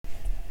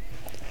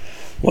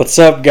What's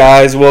up,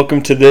 guys?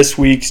 Welcome to this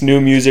week's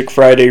New Music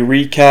Friday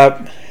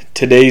recap.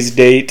 Today's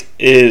date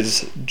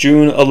is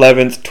June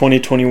 11th,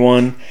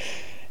 2021,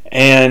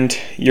 and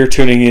you're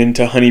tuning in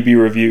to Honeybee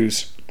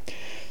Reviews.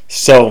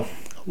 So,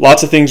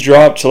 lots of things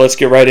dropped, so let's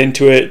get right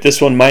into it. This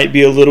one might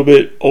be a little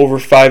bit over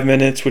 5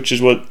 minutes, which is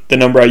what the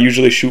number I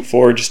usually shoot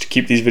for, just to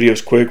keep these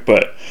videos quick,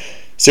 but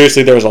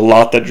seriously, there was a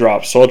lot that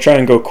dropped, so I'll try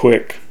and go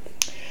quick.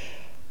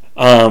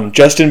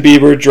 Justin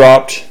Bieber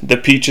dropped the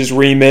Peaches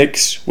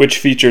remix, which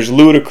features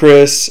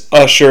Ludacris,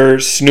 Usher,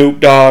 Snoop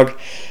Dogg.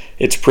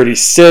 It's pretty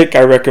sick.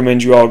 I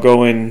recommend you all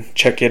go and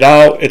check it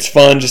out. It's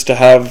fun just to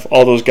have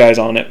all those guys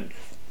on it.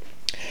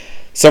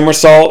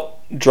 Somersault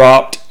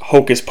dropped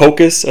Hocus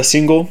Pocus, a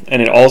single,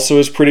 and it also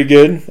is pretty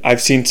good.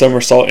 I've seen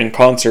Somersault in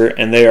concert,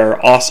 and they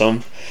are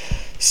awesome.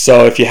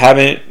 So if you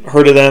haven't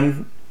heard of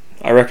them,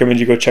 I recommend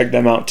you go check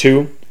them out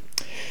too.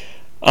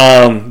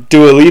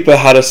 Dua Lipa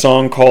had a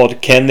song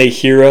called Can They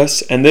Hear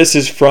Us, and this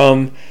is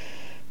from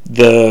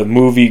the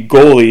movie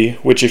Goalie,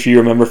 which, if you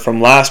remember from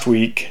last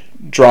week,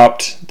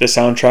 dropped the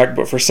soundtrack,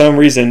 but for some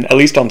reason, at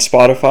least on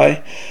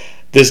Spotify,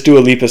 this Dua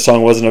Lipa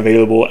song wasn't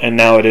available, and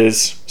now it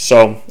is,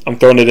 so I'm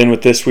throwing it in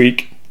with this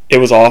week. It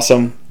was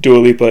awesome. Dua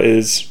Lipa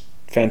is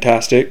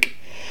fantastic.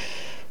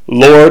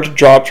 Lorde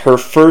dropped her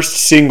first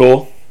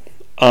single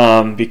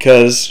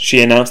because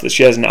she announced that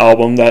she has an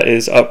album that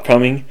is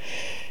upcoming.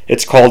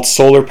 It's called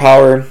Solar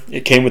Power.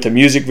 It came with a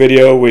music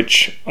video,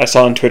 which I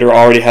saw on Twitter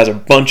already has a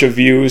bunch of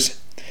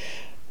views,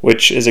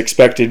 which is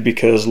expected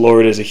because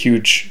Lorde is a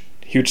huge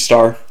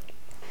star.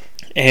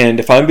 And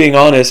if I'm being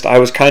honest, I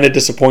was kind of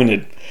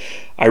disappointed.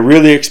 I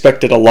really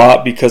expected a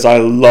lot because I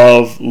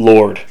love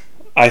Lorde.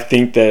 I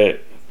think that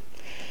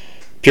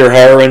Pure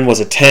Heroin was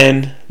a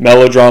 10,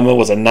 Melodrama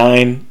was a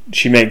 9.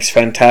 She makes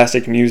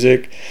fantastic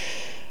music.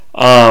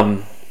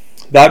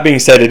 That being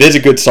said, it is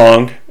a good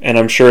song, and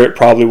I'm sure it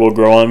probably will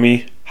grow on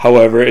me.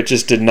 However, it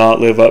just did not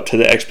live up to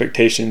the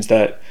expectations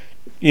that,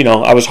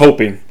 I was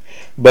hoping.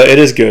 But it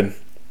is good.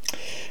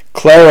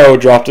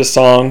 Clairo dropped a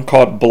song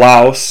called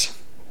Blouse,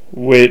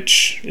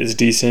 which is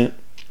decent.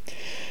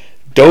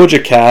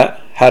 Doja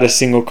Cat had a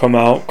single come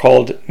out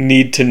called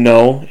Need to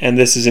Know, and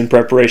this is in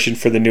preparation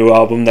for the new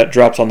album that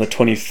drops on the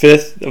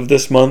 25th of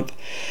this month.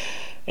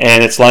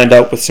 And it's lined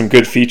up with some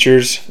good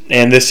features.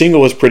 And this single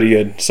was pretty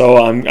good, so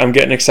I'm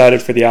getting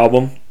excited for the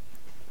album.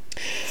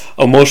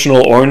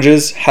 Emotional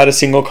Oranges had a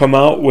single come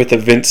out with a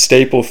Vince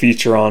Staple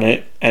feature on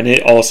it, and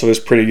it also is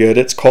pretty good.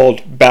 It's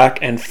called Back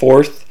and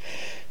Forth.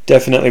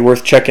 Definitely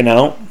worth checking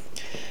out.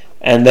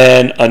 And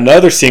then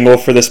another single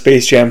for the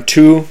Space Jam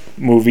 2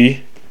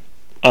 movie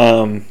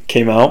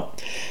came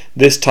out.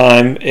 This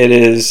time it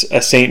is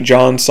a St.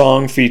 John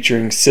song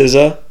featuring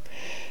SZA,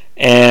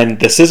 and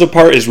the SZA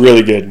part is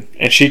really good,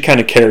 and she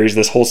kind of carries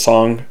this whole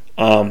song.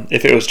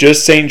 If it was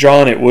just St.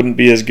 John, it wouldn't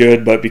be as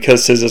good, but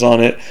because SZA's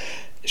on it,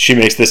 she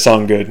makes this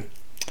song good.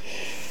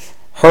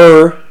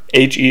 Her,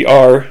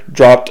 H-E-R,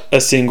 dropped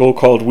a single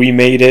called We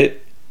Made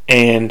It,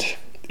 and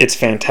it's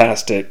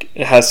fantastic.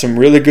 It has some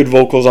really good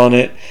vocals on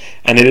it,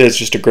 and it is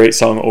just a great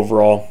song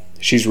overall.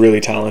 She's really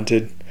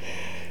talented.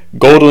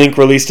 GoldLink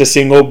released a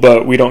single,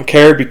 but we don't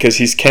care because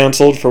he's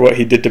canceled for what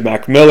he did to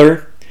Mac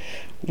Miller.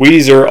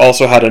 Weezer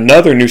also had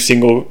another new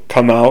single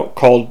come out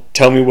called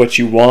Tell Me What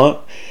You Want.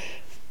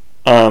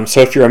 So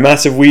if you're a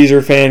massive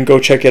Weezer fan, go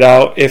check it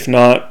out. If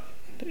not,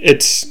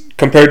 it's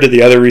compared to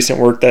the other recent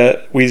work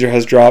that Weezer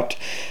has dropped,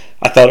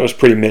 I thought it was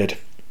pretty mid.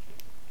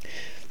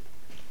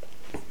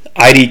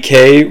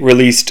 IDK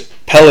released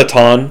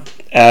Peloton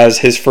as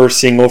his first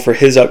single for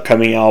his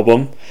upcoming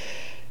album,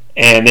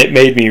 and it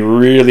made me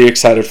really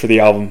excited for the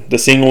album. The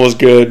single was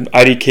good.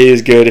 IDK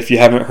is good. If you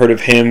haven't heard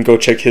of him, go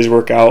check his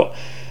work out.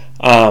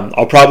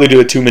 I'll probably do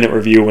a 2-minute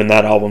review when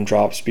that album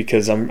drops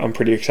because I'm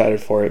pretty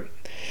excited for it.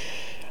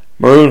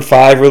 Maroon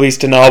 5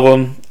 released an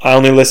album. I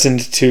only listened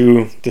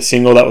to the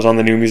single that was on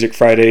the New Music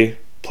Friday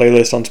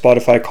playlist on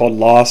Spotify called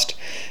Lost,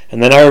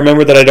 and then I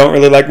remembered that I don't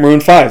really like Maroon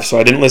 5, so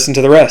I didn't listen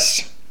to the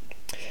rest.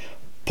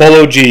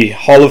 Polo G,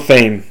 Hall of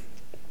Fame,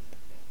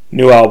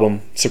 new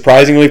album.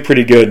 Surprisingly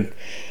pretty good.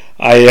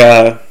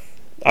 I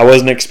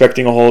wasn't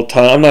expecting a whole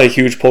ton. I'm not a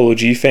huge Polo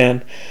G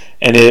fan,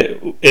 and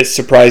it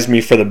surprised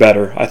me for the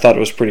better. I thought it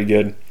was pretty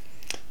good.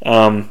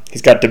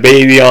 He's got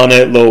DaBaby on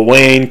it, Lil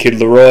Wayne, Kid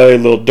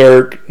Laroi, Lil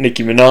Durk,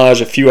 Nicki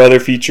Minaj, a few other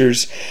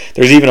features.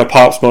 There's even a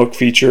Pop Smoke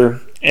feature,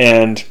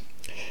 and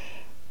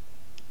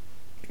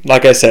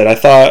like I said, I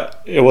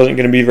thought it wasn't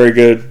going to be very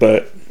good,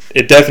 but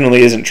it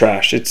definitely isn't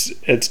trash.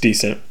 It's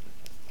decent.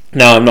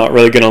 Now, I'm not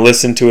really going to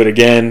listen to it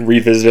again,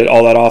 revisit it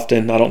all that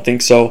often. I don't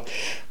think so,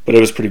 but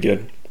it was pretty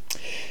good.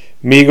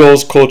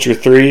 Migos, Culture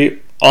 3,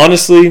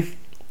 honestly,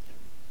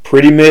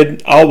 pretty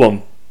mid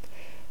album.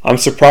 I'm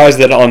surprised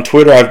that on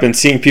Twitter I've been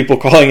seeing people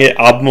calling it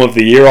Album of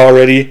the Year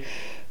already.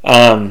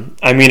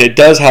 It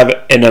does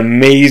have an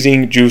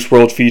amazing Juice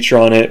WRLD feature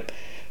on it,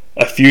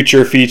 a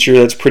Future feature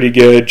that's pretty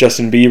good,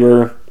 Justin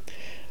Bieber.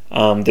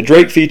 The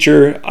Drake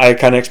feature, I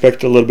kind of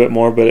expected a little bit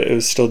more, but it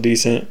was still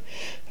decent.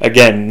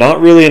 Again, not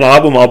really an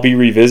album I'll be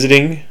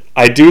revisiting.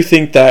 I do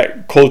think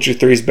that Culture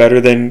 3 is better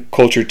than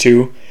Culture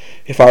 2,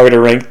 If I were to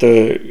rank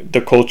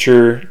the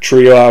Culture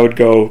trio, I would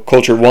go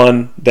Culture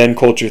 1, then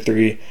Culture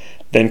 3,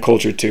 then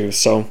Culture 2.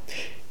 So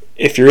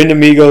if you're into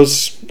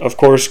Migos, of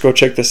course, go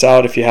check this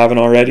out if you haven't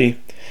already.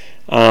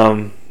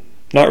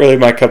 Not really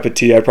my cup of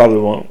tea. I probably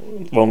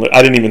won't.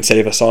 I didn't even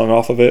save a song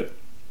off of it.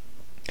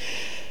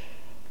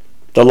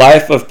 The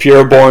Life of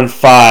Pierre Bourne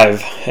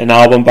 5, an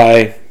album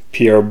by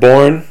Pierre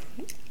Bourne.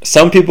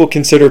 Some people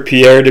consider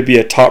Pierre to be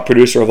a top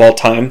producer of all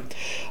time.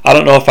 I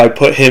don't know if I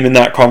put him in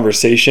that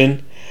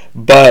conversation,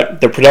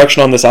 but the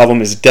production on this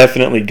album is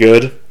definitely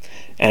good,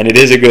 and it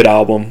is a good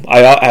album.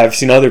 I've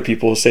seen other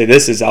people say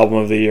this is album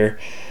of the year,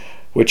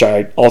 which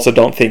I also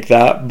don't think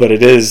that, but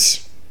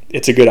it's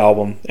a good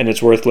album, and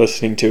it's worth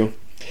listening to.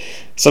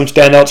 Some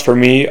standouts for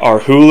me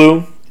are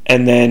Hulu,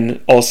 and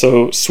then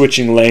also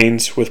Switching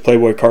Lanes with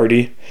Playboi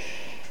Carti.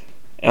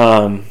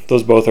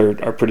 Those both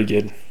are pretty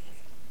good.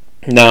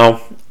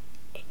 Now,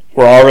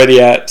 we're already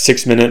at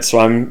 6 minutes, so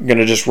I'm going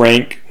to just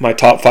rank my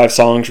top 5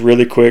 songs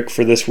really quick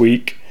for this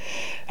week.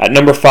 At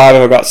number 5,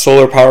 I've got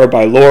Solar Power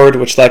by Lorde,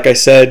 which, like I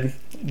said,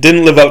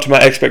 didn't live up to my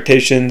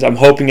expectations. I'm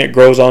hoping it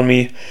grows on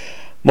me.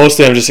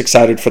 Mostly I'm just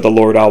excited for the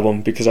Lorde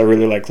album because I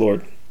really like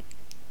Lorde.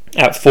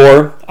 At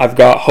 4, I've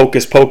got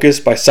Hocus Pocus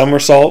by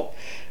Somersault.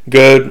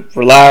 Good,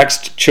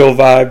 relaxed, chill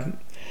vibe.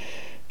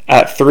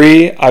 At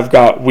 3, I've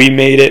got We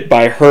Made It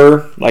by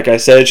Her. Like I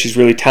said, she's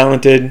really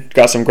talented.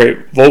 Got some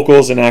great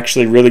vocals and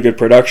actually really good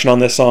production on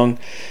this song.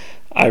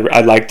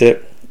 I liked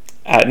it.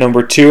 At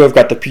number 2, I've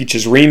got the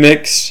Peaches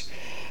remix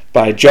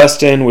by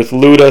Justin with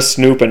Luda,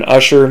 Snoop, and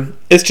Usher.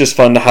 It's just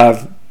fun to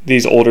have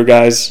these older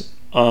guys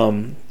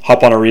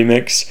hop on a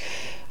remix.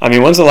 I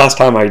mean, when's the last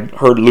time I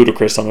heard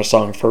Ludacris on a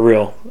song, for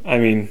real? I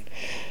mean,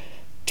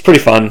 it's pretty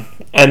fun.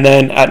 And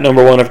then at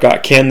number 1, I've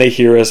got Can They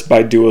Hear Us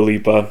by Dua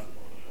Lipa,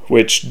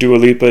 which Dua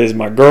Lipa is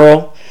my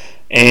girl,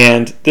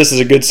 and this is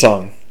a good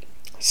song.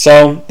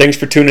 So, thanks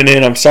for tuning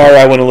in. I'm sorry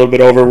I went a little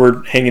bit over.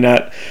 We're hanging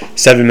at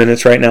 7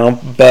 minutes right now,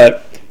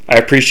 but I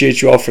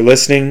appreciate you all for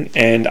listening,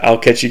 and I'll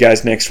catch you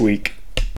guys next week.